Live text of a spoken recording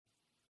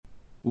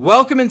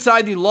Welcome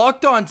inside the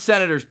Locked On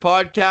Senators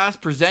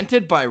podcast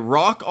presented by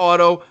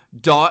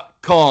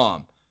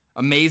RockAuto.com.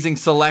 Amazing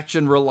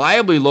selection,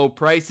 reliably low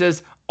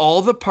prices,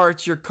 all the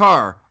parts your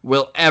car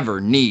will ever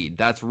need.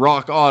 That's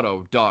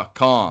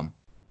RockAuto.com.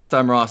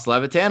 I'm Ross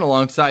Levitan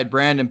alongside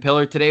Brandon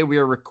Pillar. Today we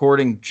are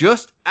recording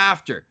just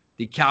after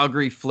the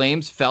Calgary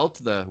Flames fell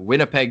to the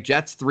Winnipeg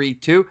Jets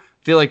 3-2.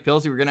 Feel like,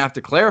 Pilsy, we're going to have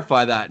to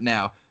clarify that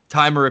now.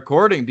 Time of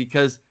recording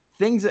because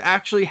things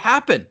actually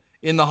happen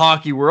in the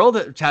hockey world,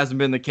 which hasn't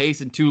been the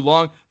case in too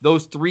long.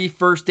 Those 3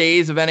 first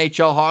days of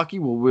NHL hockey,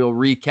 we'll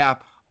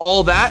recap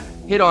all that,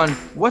 hit on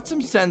what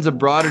some Sens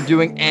abroad are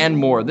doing, and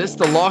more. This is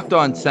the Locked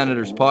On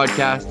Senators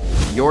podcast,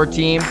 your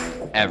team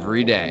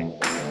every day.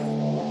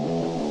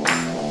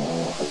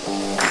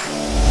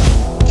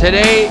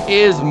 Today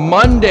is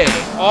Monday,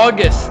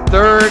 August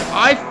 3rd.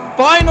 I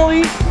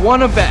finally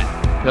won a bet.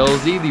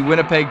 Pilsy, the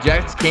Winnipeg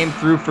Jets came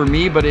through for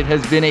me, but it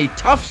has been a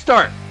tough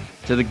start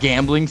to the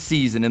gambling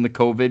season in the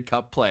COVID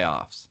Cup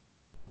playoffs.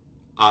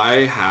 I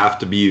have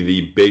to be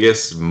the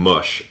biggest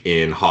mush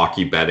in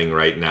hockey betting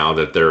right now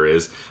that there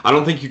is. I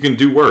don't think you can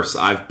do worse.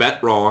 I've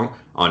bet wrong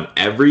on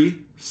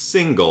every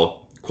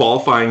single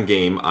qualifying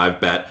game I've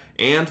bet.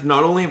 And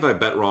not only have I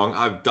bet wrong,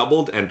 I've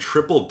doubled and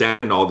tripled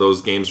down all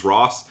those games.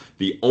 Ross,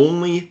 the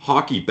only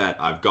hockey bet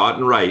I've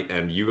gotten right,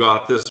 and you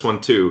got this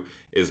one too,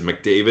 is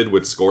McDavid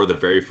would score the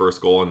very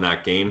first goal in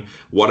that game.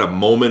 What a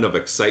moment of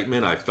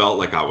excitement. I felt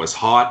like I was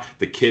hot.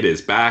 The kid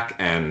is back,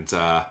 and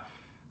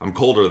I'm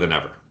colder than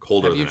ever.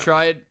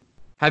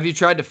 Have you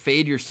tried to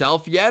fade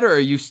yourself yet, or are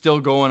you still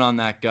going on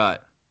that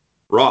gut?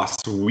 Ross,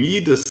 we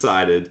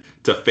decided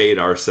to fade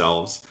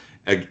ourselves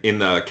in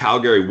the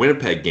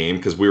Calgary-Winnipeg game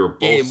because we were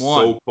both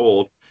so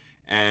cold.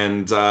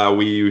 And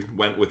we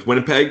went with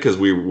Winnipeg because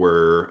we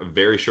were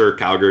very sure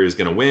Calgary was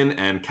going to win,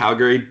 and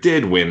Calgary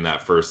did win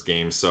that first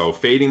game. So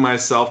fading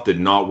myself did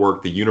not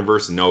work. The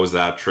universe knows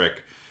that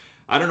trick.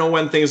 I don't know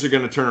when things are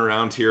going to turn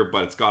around here,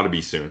 but it's got to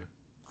be soon.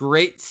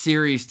 Great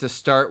series to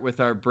start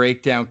with our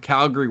breakdown.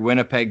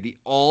 Calgary-Winnipeg, the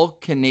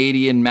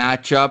all-Canadian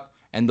matchup,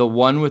 and the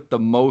one with the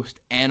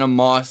most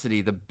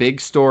animosity. The big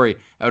story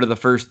out of the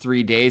first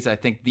 3 days, I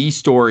think the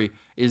story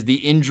is the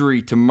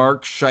injury to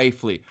Mark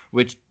Scheifele,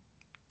 which,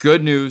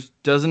 good news,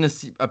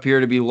 doesn't appear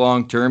to be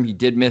long-term. He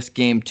did miss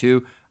game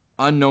 2.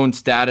 Unknown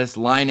status.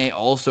 Laine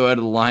also out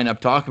of the lineup.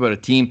 Talk about a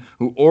team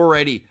who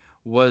already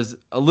was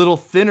a little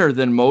thinner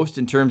than most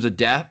in terms of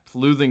depth,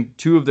 losing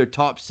 2 of their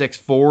top 6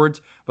 forwards.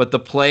 But the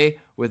play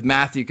with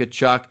Matthew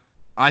Tkachuk,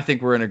 I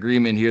think we're in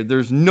agreement here.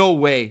 There's no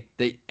way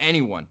that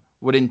anyone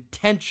would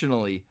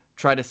intentionally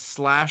try to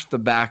slash the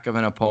back of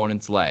an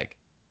opponent's leg.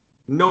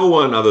 No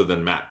one other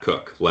than Matt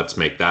Cook. Let's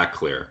make that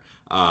clear.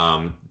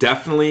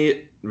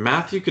 Definitely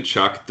Matthew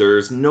Tkachuk,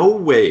 there's no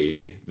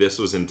way this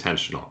was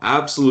intentional.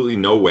 Absolutely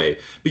no way.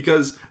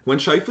 Because when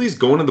Scheifele's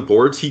going to the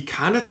boards, he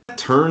kind of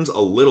turns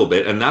a little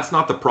bit, and that's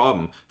not the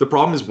problem. The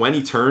problem is when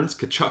he turns,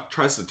 Tkachuk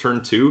tries to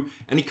turn too,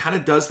 and he kind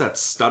of does that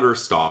stutter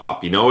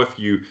stop. You know, if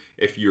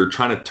you're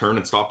trying to turn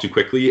and stop too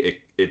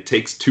quickly, it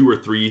takes 2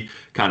 or 3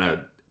 kind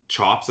of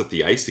chops at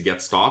the ice to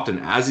get stopped, and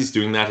as he's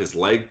doing that, his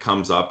leg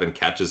comes up and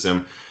catches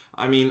him.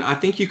 I mean, I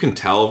think you can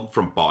tell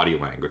from body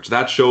language.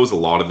 That shows a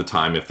lot of the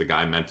time if the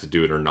guy meant to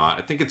do it or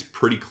not. I think it's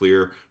pretty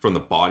clear from the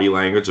body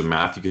language of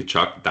Matthew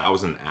Tkachuk that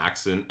was an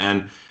accident.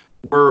 And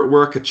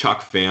we're a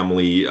Tkachuk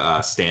family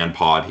stand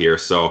pod here,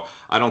 so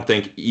I don't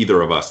think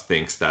either of us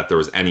thinks that there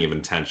was any of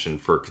intention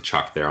for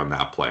Tkachuk there on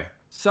that play.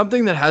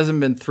 Something that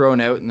hasn't been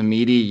thrown out in the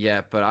media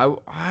yet,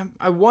 but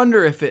I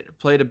wonder if it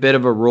played a bit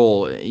of a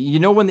role. You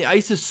know, when the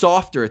ice is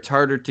softer, it's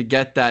harder to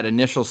get that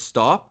initial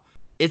stop.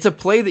 It's a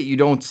play that you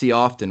don't see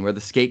often where the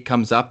skate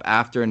comes up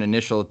after an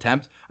initial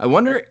attempt. I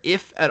wonder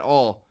if at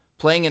all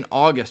playing in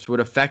August would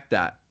affect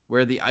that,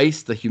 where the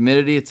ice, the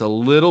humidity, it's a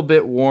little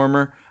bit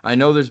warmer. I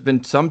know there's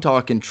been some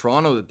talk in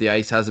Toronto that the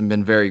ice hasn't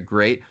been very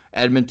great.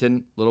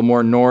 Edmonton, a little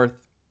more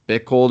north,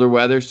 bit colder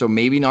weather, so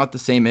maybe not the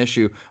same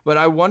issue. But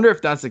I wonder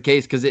if that's the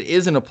case because it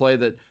isn't a play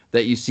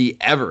that you see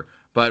ever.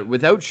 But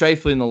without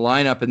Scheifele in the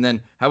lineup, and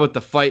then how about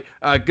the fight?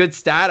 Good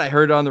stat I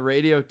heard on the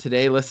radio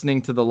today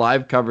listening to the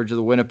live coverage of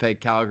the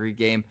Winnipeg-Calgary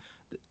game.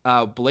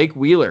 Blake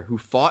Wheeler, who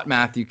fought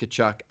Matthew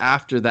Tkachuk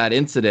after that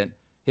incident,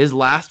 his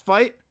last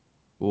fight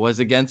was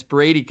against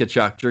Brady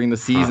Tkachuk during the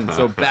season.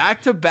 So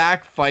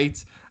back-to-back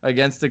fights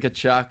against the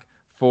Tkachuk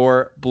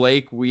for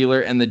Blake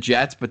Wheeler and the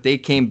Jets, but they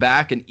came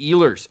back, and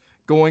Ehlers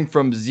going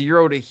from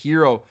 0 to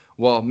hero.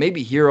 Well,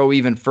 maybe hero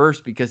even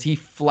first because he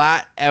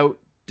flat out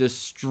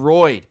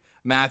destroyed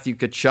Matthew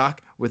Tkachuk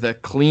with a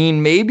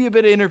clean, maybe a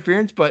bit of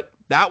interference, but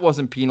that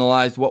wasn't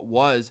penalized. What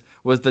was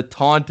the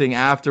taunting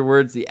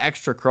afterwards, the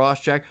extra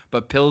cross-check.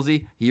 But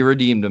Pilsy, he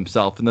redeemed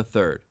himself in the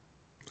third.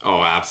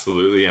 Oh,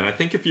 absolutely. And I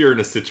think if you're in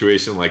a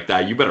situation like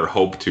that, you better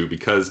hope to,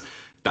 because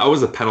that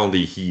was a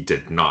penalty he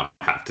did not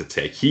have to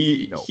take.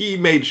 He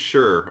made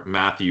sure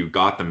Matthew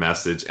got the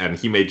message, and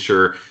he made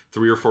sure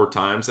 3 or 4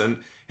 times.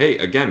 And hey,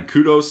 again,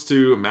 kudos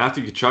to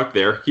Matthew Tkachuk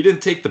there. He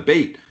didn't take the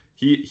bait.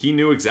 He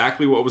knew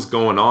exactly what was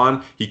going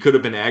on. He could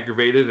have been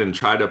aggravated and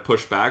tried to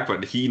push back,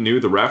 but he knew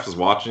the ref was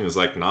watching. He was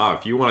like, nah,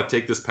 if you want to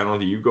take this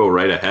penalty, you go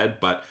right ahead.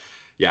 But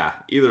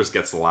yeah, Ehlers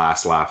gets the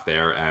last laugh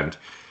there. And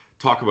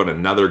talk about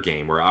another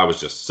game where I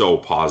was just so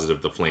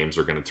positive the Flames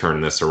were going to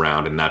turn this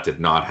around, and that did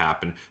not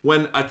happen.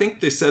 When I think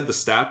they said the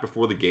stat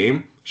before the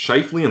game,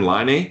 Scheifele and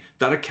Laine,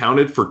 that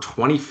accounted for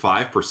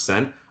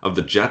 25% of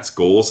the Jets'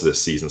 goals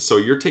this season. So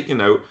you're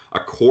taking out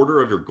a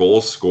quarter of your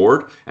goals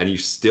scored, and you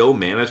still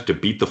managed to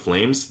beat the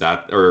Flames.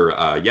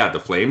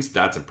 The Flames.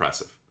 That's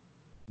impressive.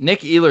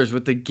 Nick Ehlers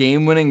with the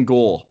game-winning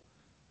goal.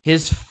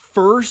 His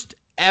first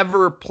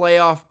ever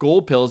playoff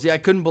goal, Pills. Yeah, I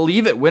couldn't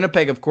believe it.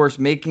 Winnipeg, of course,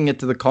 making it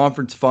to the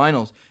conference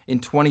finals in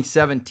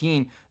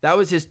 2017. That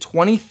was his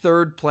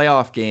 23rd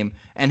playoff game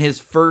and his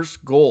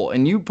first goal.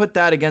 And you put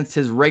that against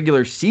his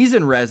regular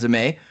season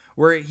resume,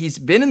 where he's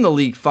been in the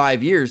league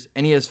 5 years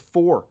and he has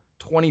 4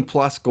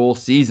 20-plus goal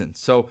seasons.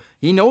 So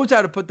he knows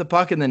how to put the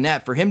puck in the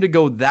net. For him to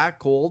go that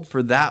cold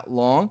for that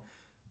long,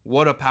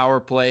 what a power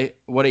play.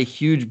 What a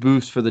huge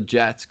boost for the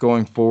Jets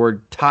going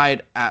forward.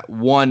 Tied at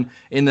 1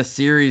 in the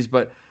series,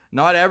 but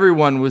not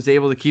everyone was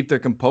able to keep their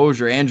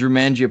composure. Andrew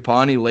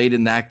Mangiapane late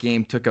in that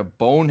game took a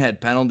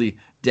bonehead penalty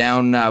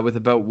down with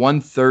about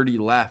 1:30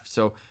 left.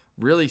 So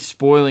really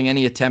spoiling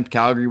any attempt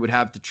Calgary would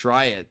have to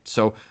try it.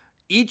 So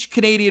each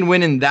Canadian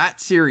win in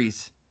that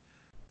series,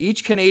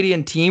 each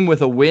Canadian team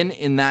with a win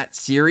in that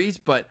series,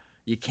 but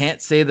you can't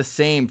say the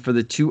same for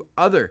the 2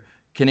 other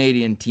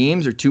Canadian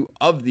teams, or 2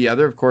 of the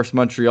other. Of course,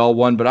 Montreal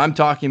won, but I'm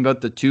talking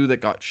about the 2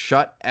 that got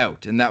shut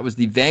out, and that was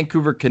the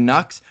Vancouver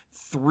Canucks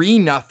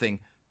 3-0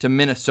 to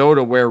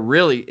Minnesota, where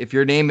really, if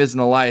your name isn't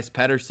Elias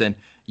Pettersson,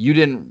 you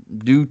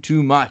didn't do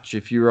too much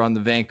if you were on the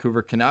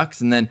Vancouver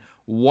Canucks. And then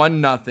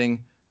 1-0,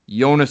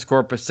 Jonas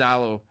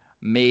Korpisalo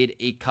made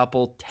a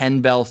couple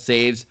 10-bell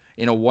saves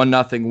in a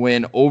 1-0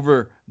 win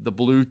over the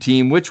blue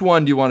team. Which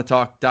one do you want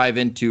to dive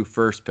into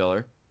first,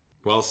 Pillar?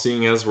 Well,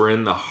 seeing as we're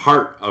in the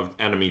heart of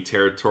enemy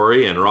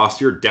territory, and Ross,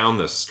 you're down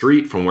the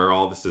street from where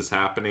all this is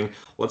happening,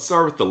 let's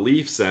start with the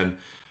Leafs. And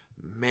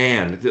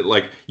man,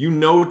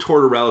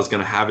 Tortorella is going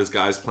to have his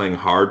guys playing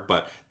hard,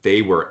 but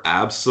they were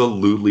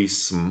absolutely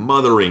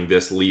smothering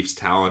this Leafs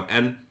talent.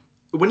 And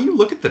when you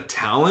look at the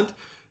talent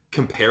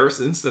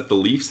comparisons that the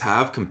Leafs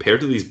have compared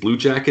to these Blue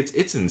Jackets,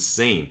 it's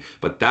insane.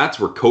 But that's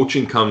where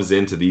coaching comes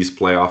into these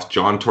playoffs.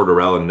 John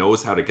Tortorella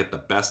knows how to get the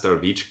best out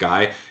of each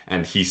guy,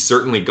 and he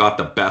certainly got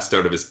the best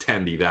out of his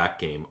Tendy that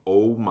game.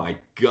 Oh my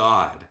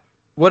God.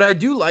 What I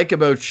do like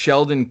about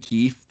Sheldon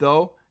Keefe,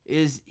 though,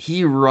 is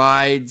he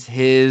rides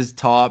his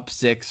top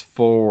 6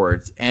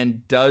 forwards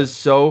and does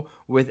so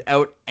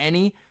without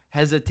any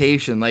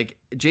hesitation. Like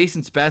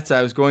Jason Spezza,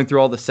 I was going through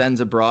all the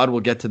sends abroad. We'll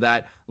get to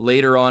that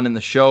later on in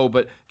the show.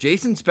 But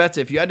Jason Spezza,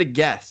 if you had to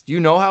guess, do you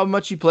know how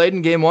much he played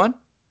in game 1?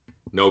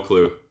 No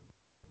clue.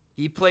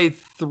 He played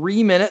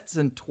 3 minutes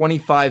and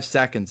 25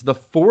 seconds. The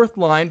 4th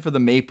line for the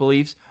Maple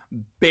Leafs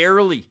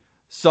barely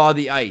saw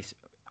the ice.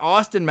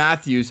 Austin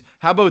Matthews,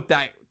 how about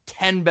that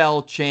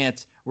 10-bell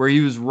chance where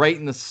he was right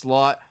in the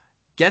slot,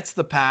 gets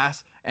the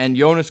pass, and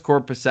Jonas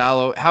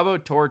Korpisalo. How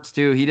about Torts,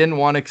 too? He didn't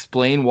want to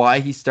explain why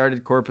he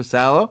started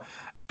Korpisalo,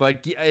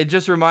 but it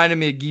just reminded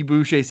me of Guy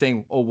Boucher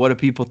saying, oh, what do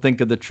people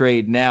think of the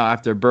trade now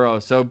after Burrow?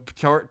 So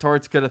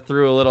Torts could have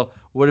threw a little,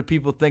 what do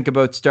people think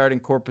about starting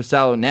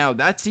Korpisalo now?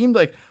 That seemed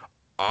like,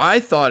 I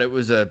thought it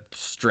was a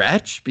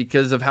stretch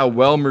because of how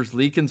well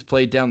Merzlikins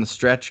played down the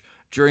stretch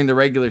during the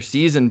regular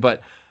season,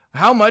 but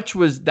how much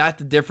was that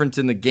the difference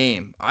in the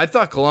game? I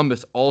thought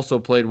Columbus also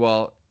played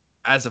well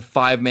as a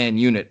 5-man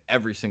unit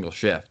every single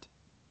shift.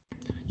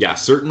 Yeah,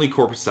 certainly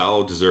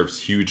Korpisalo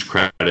deserves huge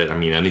credit. I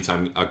mean,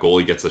 anytime a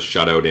goalie gets a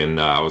shutout in,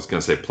 I was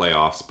going to say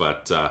playoffs,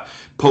 but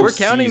postseason. We're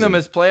counting them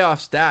as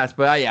playoff stats,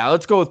 but yeah,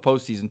 let's go with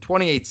postseason.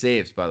 28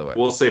 saves, by the way.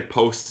 We'll say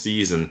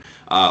postseason.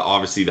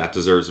 Obviously, that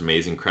deserves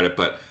amazing credit,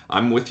 but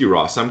I'm with you,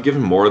 Ross. I'm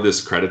giving more of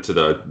this credit to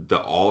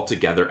the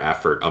all-together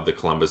effort of the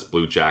Columbus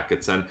Blue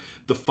Jackets. And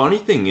the funny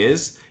thing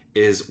is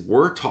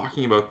we're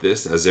talking about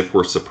this as if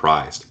we're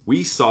surprised.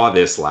 We saw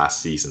this last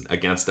season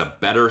against a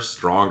better,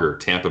 stronger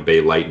Tampa Bay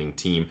Lightning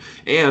team,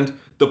 and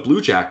the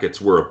Blue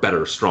Jackets were a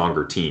better,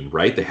 stronger team,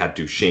 right? They had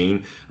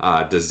Duchesne,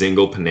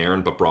 Dzingel,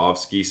 Panarin,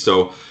 Bobrovsky.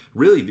 So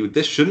really,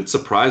 this shouldn't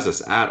surprise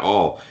us at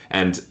all.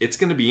 And it's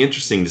going to be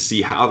interesting to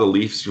see how the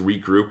Leafs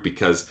regroup,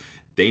 because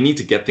they need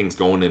to get things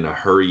going in a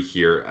hurry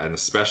here, and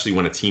especially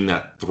when a team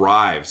that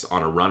thrives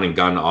on a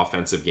run-and-gun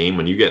offensive game,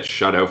 when you get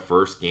shut out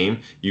first game,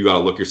 you got to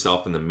look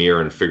yourself in the mirror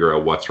and figure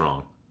out what's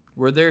wrong.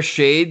 Were there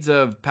shades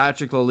of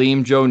Patrick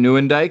Lalime, Joe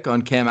Nieuwendyk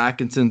on Cam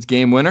Atkinson's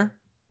game winner?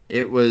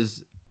 It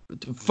was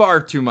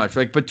far too much,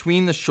 like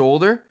between the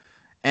shoulder,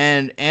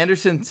 and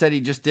Anderson said he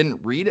just didn't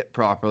read it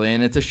properly,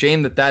 and it's a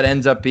shame that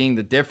ends up being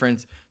the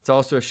difference. It's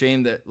also a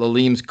shame that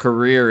Lalime's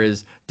career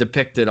is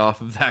depicted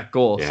off of that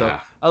goal. Yeah.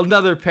 So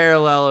another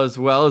parallel, as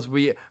well as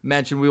we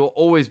mentioned, we will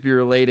always be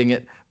relating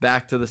it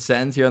back to the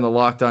Sens here on the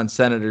Locked On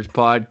Senators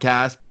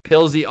podcast.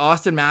 Pilsy,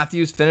 Austin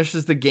Matthews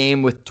finishes the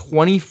game with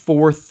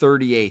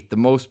 24-38, the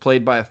most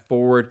played by a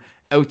forward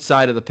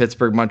outside of the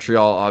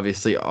Pittsburgh-Montreal,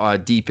 obviously,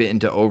 deep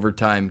into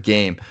overtime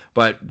game.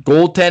 But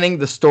goaltending,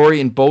 the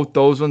story in both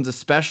those ones,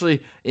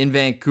 especially in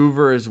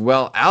Vancouver as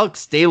well.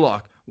 Alex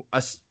Stalock,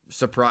 a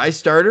surprise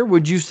starter,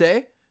 would you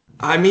say?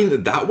 I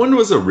mean, that one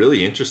was a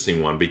really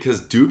interesting one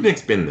because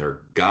Dubnik's been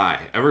their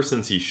guy. Ever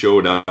since he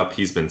showed up,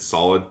 he's been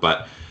solid,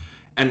 but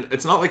and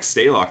it's not like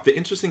Stalock. The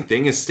interesting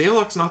thing is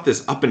Stalock's not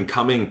this up and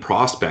coming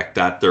prospect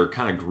that they're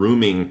kind of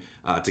grooming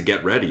to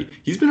get ready.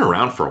 He's been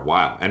around for a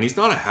while, and he's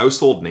not a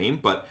household name,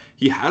 but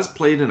he has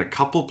played in a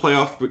couple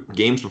playoff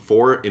games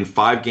before. In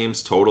 5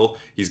 games total,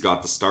 he's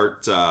got the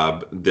start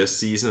this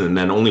season, and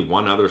then only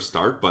one other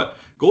start. But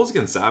goals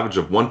against average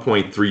of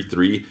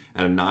 1.33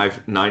 and a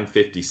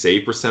 950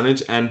 save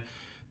percentage, and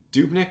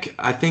Dubnyk,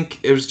 I think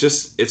it's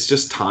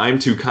just time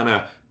to kind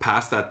of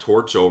pass that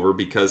torch over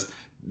because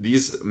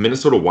these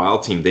Minnesota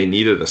Wild team, they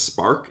needed a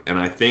spark, and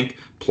I think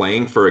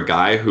playing for a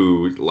guy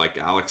who like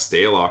Alex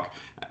Stalock,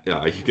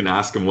 you can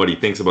ask him what he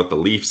thinks about the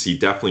Leafs. He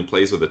definitely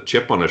plays with a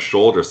chip on his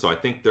shoulder, so I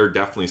think they're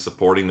definitely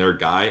supporting their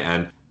guy.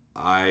 And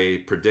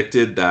I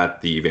predicted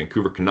that the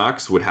Vancouver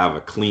Canucks would have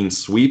a clean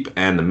sweep,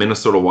 and the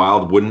Minnesota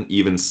Wild wouldn't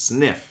even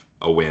sniff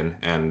a win,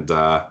 and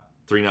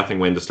 3-0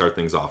 win to start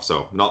things off.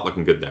 So not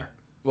looking good there.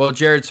 Well,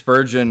 Jared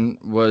Spurgeon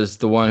was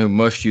the one who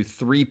mushed you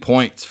 3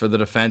 points for the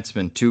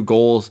defenseman, 2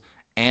 goals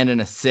and an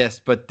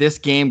assist. But this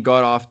game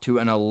got off to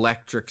an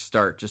electric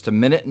start. Just a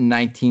minute and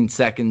 19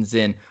 seconds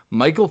in,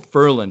 Michael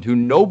Furland, who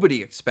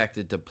nobody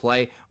expected to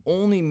play,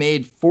 only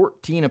made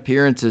 14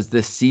 appearances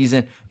this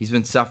season. He's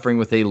been suffering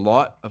with a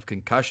lot of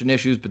concussion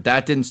issues, but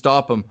that didn't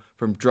stop him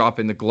from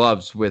dropping the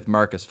gloves with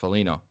Marcus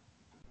Foligno.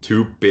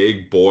 2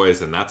 big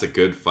boys, and that's a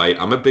good fight.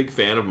 I'm a big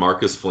fan of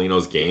Marcus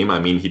Foligno's game. I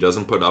mean, he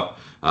doesn't put up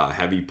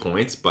heavy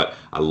points, but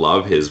I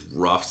love his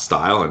rough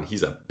style, and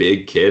he's a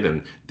big kid,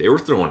 and they were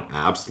throwing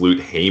absolute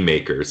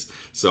haymakers.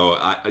 So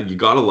you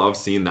got to love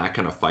seeing that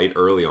kind of fight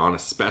early on,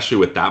 especially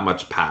with that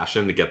much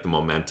passion to get the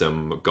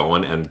momentum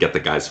going and get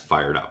the guys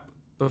fired up.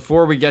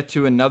 Before we get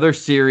to another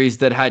series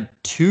that had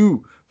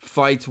 2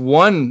 fights,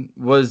 one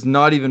was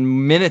not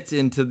even minutes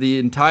into the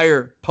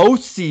entire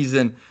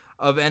postseason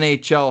of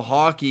NHL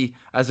hockey.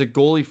 As a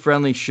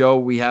goalie-friendly show,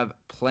 we have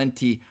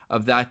plenty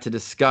of that to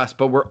discuss,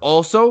 but we're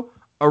also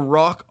a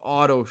Rock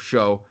Auto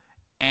show,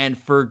 and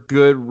for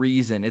good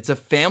reason. It's a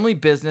family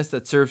business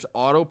that serves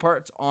auto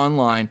parts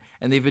online,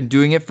 and they've been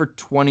doing it for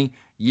 20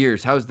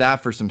 years. How's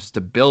that for some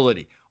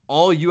stability?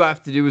 All you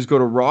have to do is go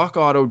to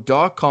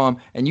rockauto.com,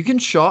 and you can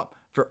shop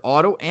for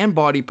auto and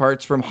body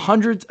parts from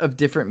hundreds of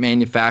different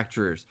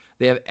manufacturers.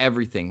 They have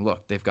everything.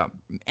 Look, they've got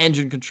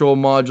engine control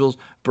modules,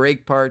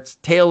 brake parts,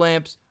 tail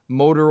lamps,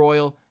 motor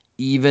oil,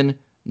 even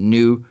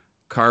new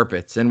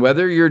carpets. And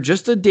whether you're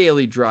just a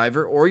daily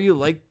driver or you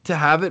like to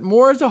have it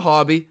more as a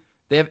hobby,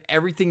 they have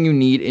everything you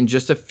need in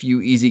just a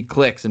few easy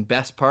clicks. And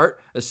best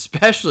part,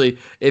 especially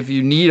if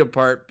you need a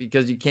part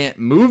because you can't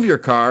move your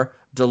car,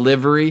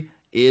 delivery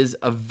is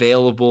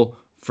available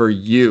for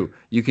you.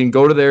 You can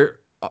go to their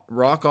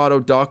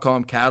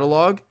rockauto.com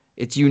catalog.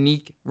 It's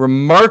unique,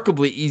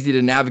 remarkably easy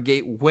to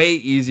navigate, way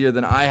easier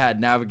than I had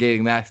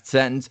navigating that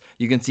sentence.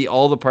 You can see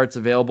all the parts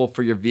available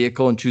for your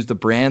vehicle and choose the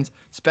brands,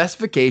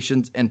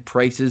 specifications, and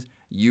prices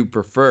you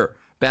prefer.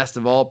 Best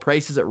of all,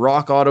 prices at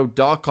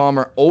rockauto.com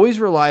are always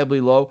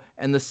reliably low,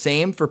 and the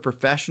same for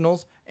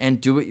professionals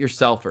and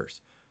do-it-yourselfers.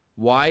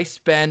 Why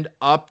spend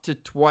up to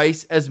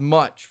twice as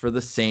much for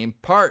the same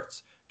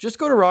parts? Just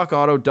go to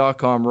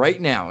rockauto.com right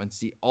now and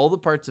see all the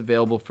parts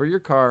available for your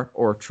car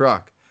or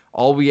truck.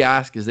 All we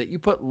ask is that you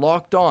put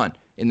Locked On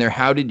in their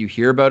How Did You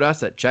Hear About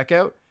Us at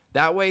checkout.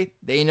 That way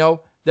they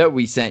know that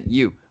we sent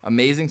you.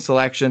 Amazing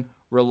selection,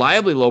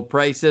 reliably low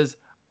prices,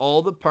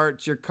 all the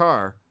parts your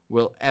car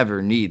will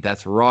ever need.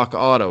 That's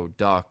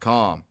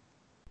rockauto.com.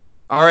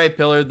 All right,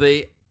 Pillar,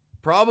 the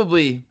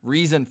probably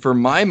reason for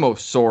my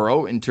most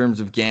sorrow in terms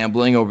of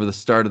gambling over the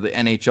start of the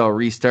NHL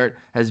restart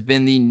has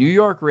been the New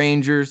York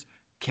Rangers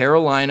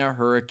Carolina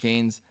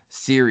Hurricanes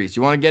series.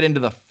 You want to get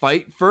into the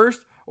fight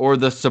first or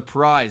the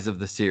surprise of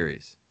the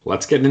series?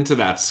 Let's get into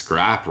that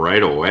scrap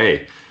right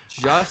away.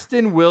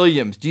 Justin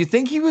Williams, do you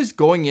think he was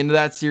going into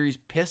that series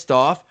pissed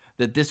off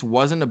that this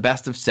wasn't a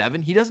best of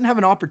 7? He doesn't have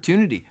an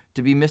opportunity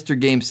to be Mr.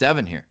 Game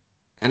 7 here.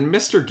 And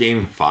Mr.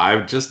 Game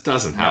 5 just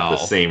doesn't have the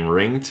same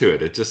ring to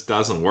it. It just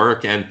doesn't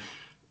work. And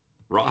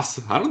Ross,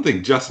 I don't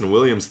think Justin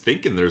Williams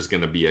thinking there's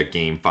going to be a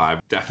Game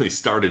 5. Definitely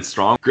started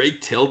strong.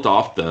 Great tilt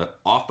off the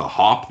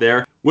hop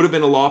there. Would have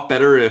been a lot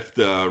better if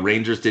the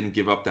Rangers didn't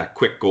give up that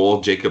quick goal.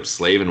 Jacob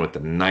Slavin with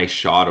the nice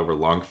shot over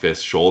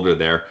Lundqvist's shoulder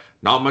there.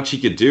 Not much he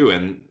could do.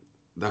 And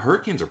the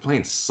Hurricanes are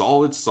playing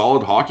solid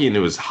hockey, and it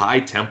was high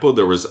tempo.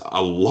 There was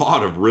a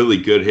lot of really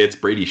good hits.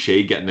 Brady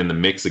Shea getting in the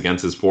mix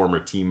against his former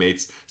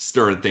teammates,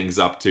 stirring things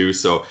up too.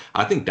 So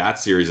I think that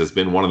series has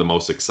been one of the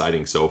most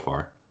exciting so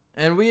far.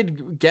 And we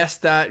had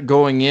guessed that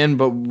going in,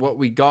 but what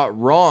we got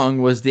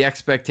wrong was the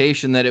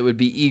expectation that it would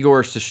be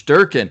Igor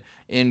Shesterkin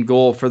in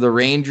goal for the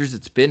Rangers.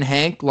 It's been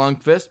Hank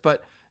Lundqvist,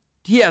 but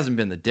he hasn't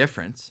been the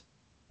difference.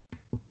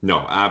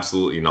 No,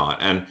 absolutely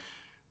not. And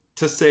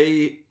to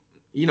say,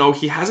 you know,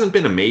 he hasn't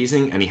been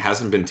amazing and he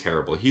hasn't been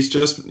terrible. He's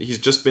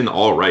just been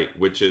all right,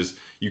 which is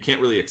you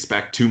can't really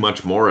expect too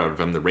much more out of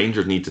him. The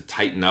Rangers need to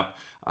tighten up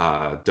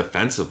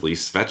defensively.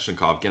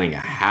 Svechnikov getting a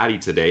hattie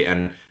today,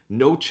 and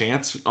no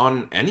chance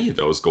on any of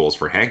those goals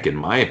for Hank, in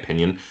my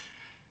opinion.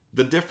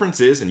 The difference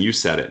is, and you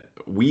said it,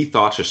 we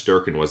thought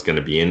Shesterkin was going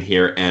to be in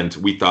here, and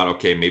we thought,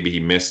 okay, maybe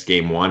he missed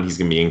game one. He's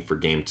going to be in for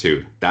game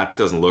two. That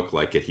doesn't look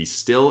like it. He's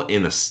still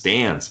in the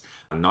stands,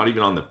 not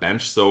even on the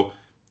bench. So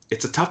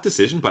it's a tough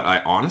decision, but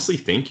I honestly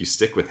think you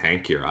stick with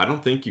Hank here. I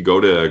don't think you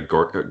go to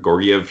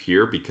Gorgiev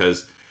here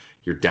because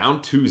you're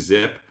down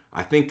 2-0.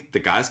 I think the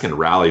guys can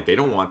rally. They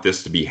don't want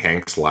this to be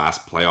Hank's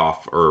last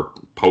playoff or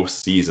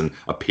postseason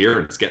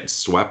appearance getting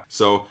swept.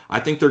 So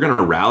I think they're going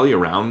to rally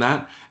around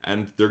that,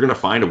 and they're going to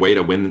find a way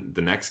to win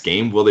the next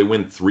game. Will they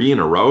win 3 in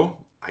a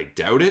row? I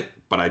doubt it,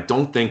 but I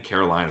don't think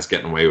Carolina's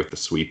getting away with the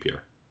sweep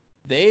here.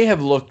 They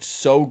have looked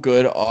so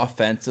good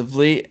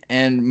offensively,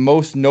 and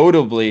most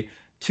notably,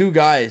 two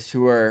guys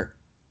who are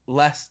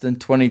less than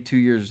 22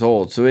 years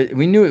old. So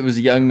we knew it was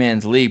a young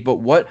man's league, but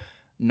what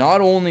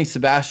not only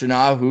Sebastian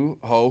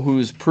Aho,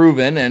 who's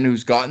proven and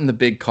who's gotten the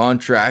big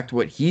contract,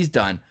 what he's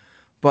done,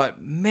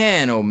 but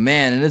man, oh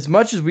man, and as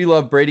much as we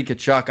love Brady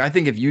Tkachuk, I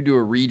think if you do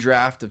a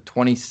redraft of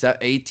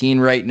 2018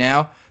 right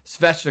now,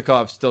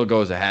 Svechnikov still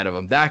goes ahead of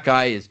him. That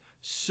guy is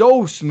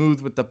so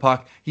smooth with the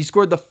puck. He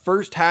scored the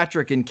first hat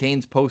trick in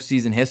Canes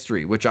postseason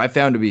history, which I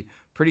found to be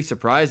pretty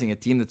surprising. A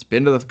team that's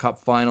been to the Cup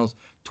Finals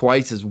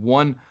twice, has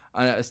won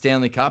a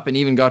Stanley Cup, and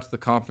even got to the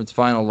conference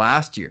final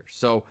last year.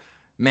 So,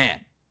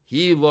 man,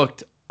 he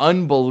looked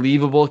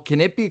unbelievable.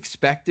 Can it be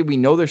expected? We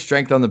know their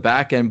strength on the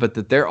back end, but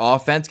that their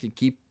offense can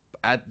keep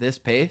at this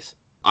pace?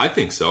 I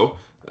think so.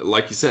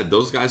 Like you said,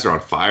 those guys are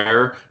on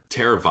fire.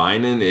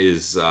 Teravainen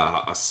is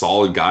a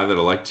solid guy that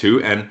I like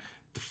too. And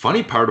the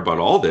funny part about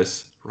all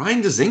this,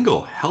 Ryan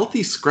Dzingel,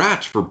 healthy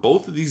scratch for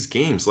both of these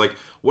games.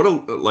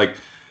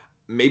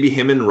 Maybe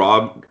him and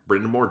Rob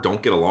Brind'Amour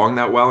don't get along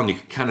that well, and you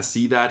can kind of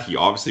see that. He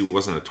obviously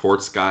wasn't a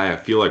Torts guy. I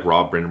feel like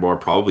Rob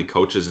Brind'Amour probably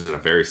coaches in a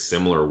very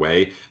similar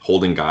way,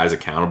 holding guys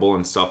accountable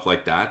and stuff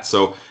like that.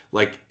 So,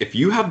 if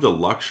you have the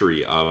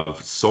luxury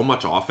of so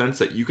much offense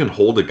that you can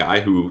hold a guy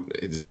who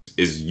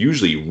is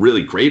usually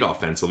really great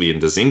offensively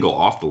and Dzingel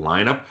off the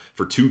lineup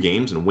for 2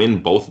 games and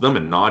win both of them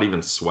and not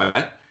even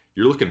sweat,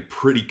 you're looking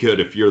pretty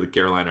good if you're the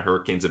Carolina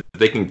Hurricanes. If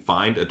they can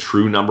find a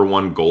true number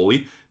one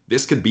goalie,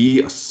 this could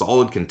be a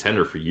solid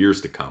contender for years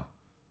to come.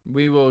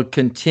 We will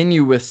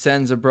continue with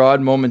Sens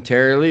abroad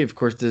momentarily. Of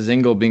course,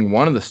 Dzingel being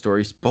one of the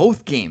stories.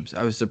 Both games,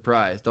 I was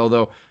surprised.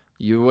 Although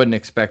you wouldn't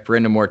expect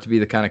Brind'Amour to be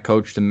the kind of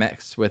coach to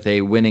mix with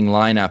a winning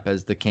lineup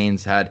as the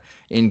Canes had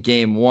in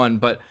Game 1.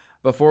 But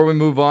before we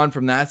move on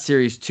from that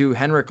series to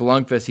Henrik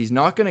Lundqvist, he's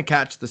not going to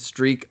catch the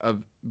streak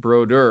of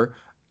Brodeur.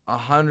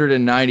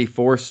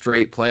 194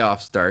 straight playoff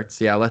starts.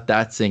 Yeah, let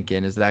that sink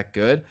in. Is that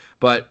good?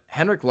 But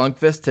Henrik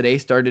Lundqvist today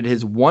started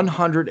his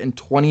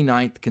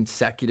 129th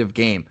consecutive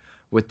game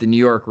with the New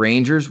York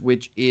Rangers,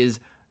 which is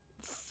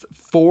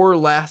 4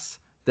 less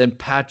than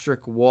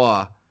Patrick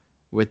Waugh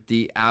with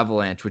the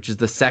Avalanche, which is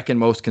the second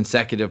most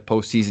consecutive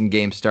postseason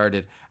game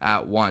started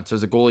at once. So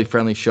it's a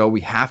goalie-friendly show.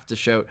 We have to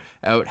shout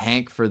out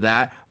Hank for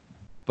that.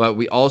 But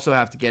we also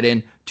have to get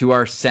into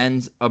our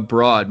Sens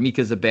abroad.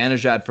 Mika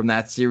Zibanejad from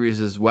that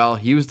series as well.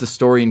 He was the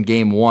story in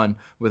Game 1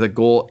 with a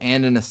goal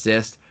and an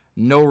assist.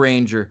 No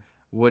Ranger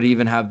would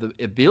even have the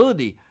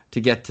ability to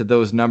get to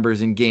those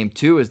numbers in Game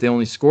 2 as they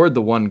only scored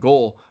the 1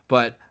 goal.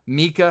 But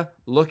Mika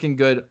looking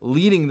good,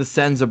 leading the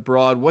Sens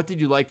abroad. What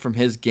did you like from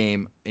his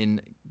game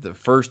in the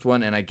first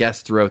one and I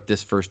guess throughout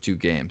this first 2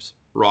 games?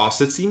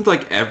 Ross, it seemed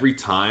like every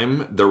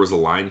time there was a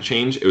line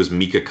change, it was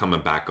Mika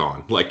coming back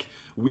on.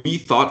 We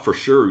thought for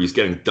sure he was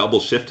getting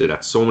double shifted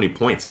at so many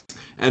points.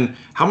 And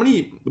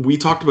we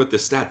talked about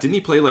this stat, didn't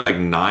he play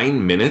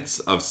 9 minutes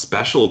of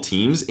special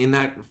teams in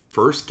that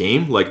first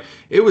game?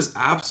 It was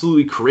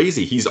absolutely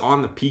crazy. He's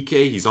on the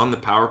PK, he's on the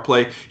power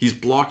play, he's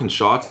blocking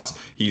shots,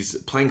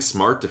 he's playing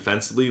smart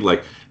defensively.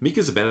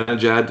 Mika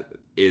Zibanejad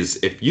is,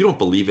 if you don't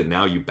believe it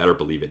now, you better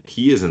believe it.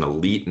 He is an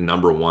elite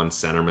number 1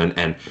 centerman,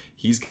 and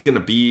he's going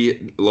to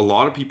be, a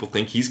lot of people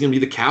think he's going to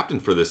be the captain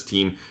for this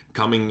team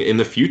coming in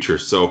the future.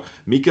 So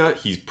Mika,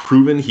 he's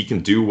proven he can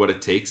do what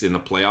it takes in the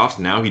playoffs.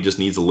 Now he just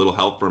needs a little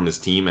help from his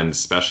team, and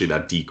especially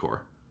that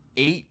D-core.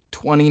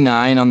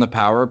 8:29 on the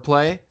power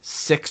play,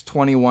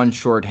 6:21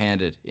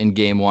 shorthanded in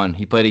Game 1.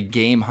 He played a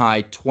game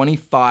high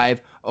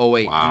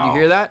 25:08. Wow. Did you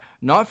hear that?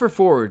 Not for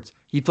forwards.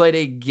 He played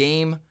a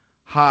game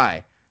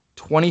high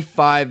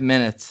 25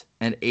 minutes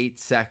and 8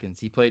 seconds.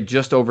 He played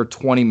just over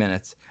 20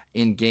 minutes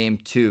in Game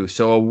 2.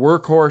 So a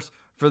workhorse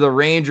for the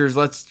Rangers.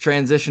 Let's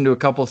transition to a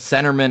couple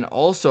centermen,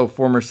 also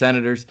former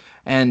Senators,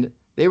 and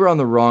they were on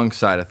the wrong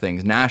side of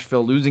things.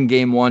 Nashville losing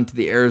Game 1 to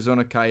the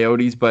Arizona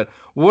Coyotes, but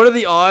what are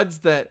the odds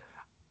that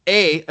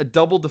A, a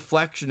double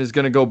deflection is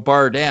going to go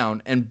bar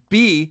down, and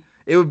B,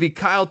 it would be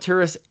Kyle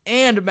Turris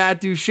and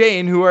Matt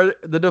Duchene who are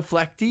the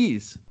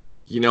deflectees?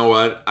 You know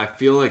what? I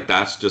feel like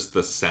that's just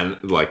the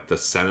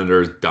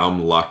Senators'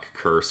 dumb luck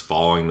curse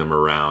following them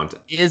around.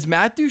 Is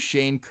Matt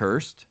Duchene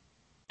cursed?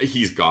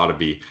 He's got to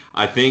be.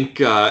 I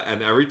think,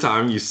 and every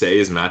time you say,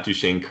 is Matt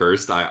Duchene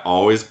cursed, I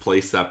always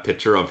place that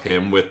picture of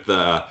him with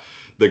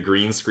the the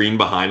green screen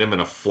behind him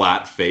and a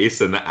flat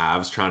face, and the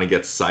Avs trying to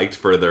get psyched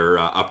for their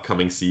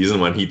upcoming season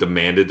when he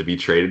demanded to be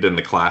traded in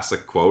the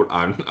classic quote,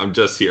 I'm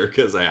just here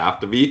because I have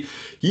to be.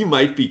 He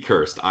might be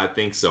cursed. I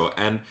think so.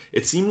 And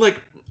it seemed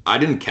like I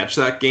didn't catch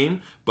that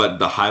game, but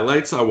the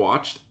highlights I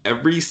watched,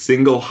 every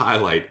single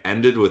highlight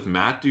ended with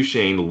Matt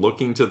Duchene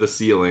looking to the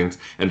ceilings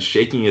and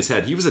shaking his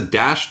head. He was a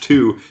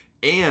 -2,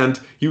 and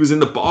he was in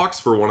the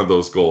box for one of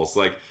those goals.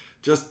 Like,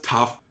 just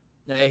tough.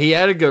 Yeah, he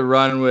had a good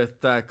run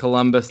with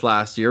Columbus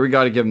last year. We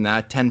got to give him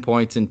that. 10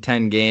 points in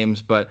 10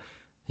 games, but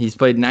he's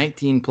played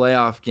 19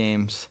 playoff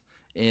games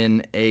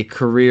in a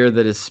career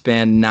that has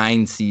spanned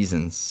 9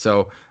 seasons.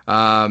 So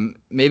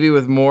maybe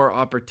with more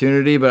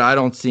opportunity, but I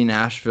don't see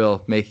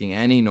Nashville making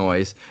any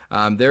noise.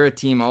 They're a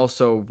team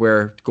also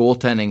where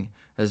goaltending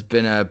has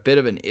been a bit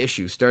of an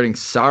issue. Starting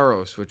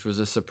Saros, which was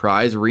a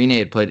surprise. Rene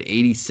had played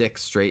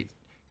 86 straight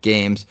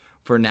games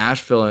for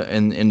Nashville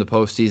in the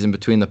postseason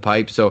between the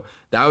pipes. So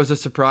that was a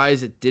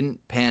surprise. It didn't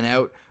pan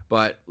out.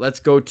 But let's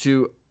go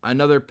to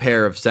another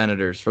pair of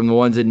Senators from the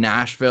ones in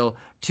Nashville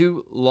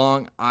to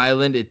Long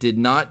Island. It did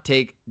not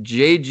take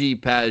J.G.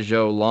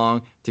 Pageau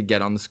long to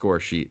get on the score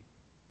sheet.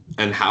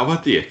 And how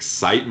about the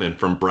excitement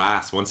from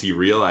Brass once he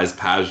realized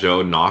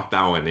Pageau knocked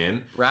that one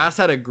in? Brass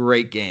had a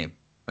great game.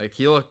 Like,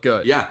 he looked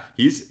good. Yeah,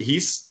 he's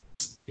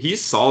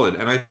solid,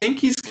 and I think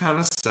he's kind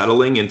of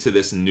settling into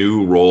this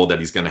new role that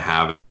he's going to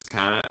have. It's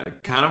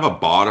kind of a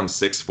bottom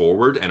 6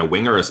 forward and a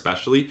winger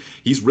especially.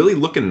 He's really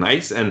looking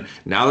nice, and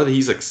now that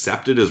he's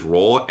accepted his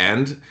role,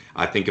 and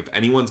I think if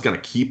anyone's going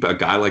to keep a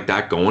guy like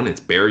that going,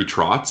 it's Barry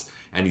Trotz,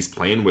 and he's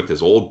playing with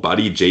his old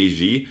buddy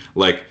JG.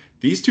 Like,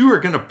 these two are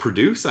going to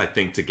produce, I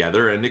think,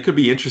 together, and it could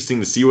be interesting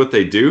to see what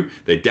they do.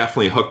 They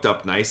definitely hooked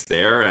up nice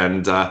there,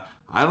 and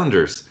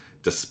Islanders,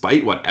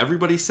 despite what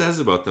everybody says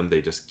about them,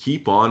 they just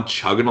keep on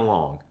chugging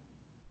along.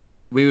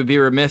 We would be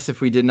remiss if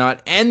we did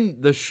not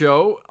end the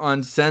show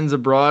on Sens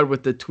Abroad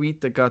with the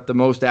tweet that got the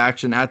most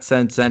action at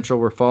Sens Central.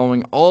 We're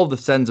following all the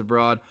Sens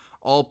Abroad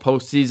all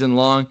postseason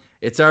long.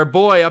 It's our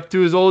boy up to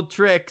his old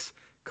tricks,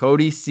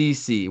 Cody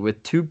Ceci,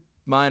 with 2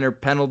 minor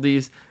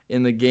penalties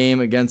in the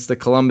game against the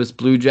Columbus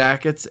Blue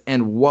Jackets.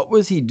 And what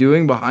was he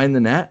doing behind the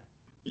net?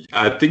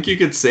 I think you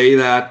could say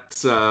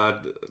that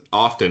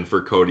often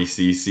for Cody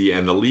Ceci,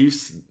 and the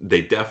Leafs,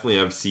 they definitely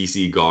have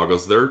Ceci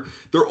goggles. They're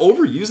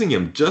overusing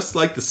him just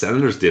like the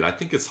Senators did. I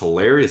think it's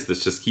hilarious.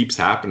 This just keeps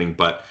happening.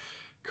 But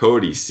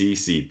Cody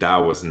Ceci, that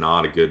was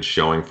not a good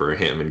showing for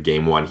him in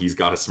Game 1. He's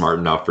got to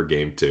smarten up for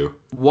Game 2.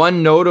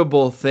 One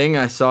notable thing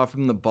I saw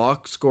from the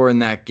box score in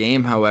that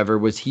game, however,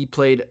 was he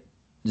played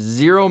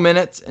 0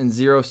 minutes and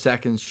 0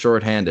 seconds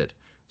shorthanded.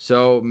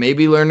 So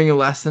maybe learning a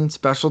lesson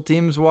special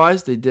teams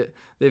wise.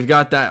 They've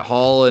got that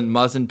Hall and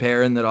Muzzin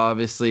pairing that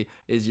obviously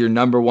is your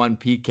number 1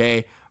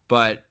 PK,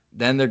 but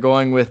then they're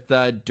going with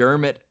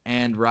Dermott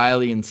and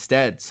Riley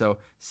instead. So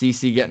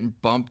CC getting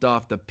bumped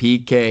off the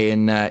PK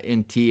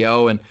in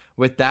TO. And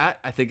with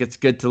that, I think it's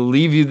good to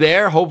leave you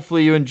there.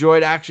 Hopefully you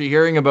enjoyed actually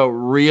hearing about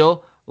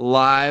real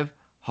live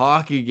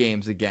hockey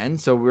games again.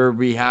 So we'll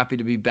be happy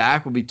to be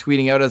back. We'll be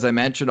tweeting out, as I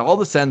mentioned, all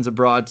the Sens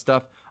Abroad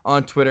stuff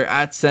on Twitter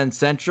at Sens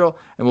Central,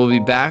 and we'll be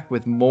back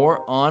with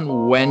more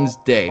on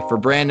Wednesday. For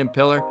Brandon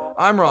Pillar,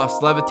 I'm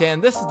Ross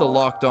Levitan. This is the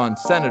Locked On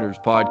Senators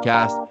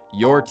podcast,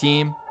 your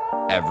team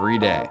every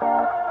day.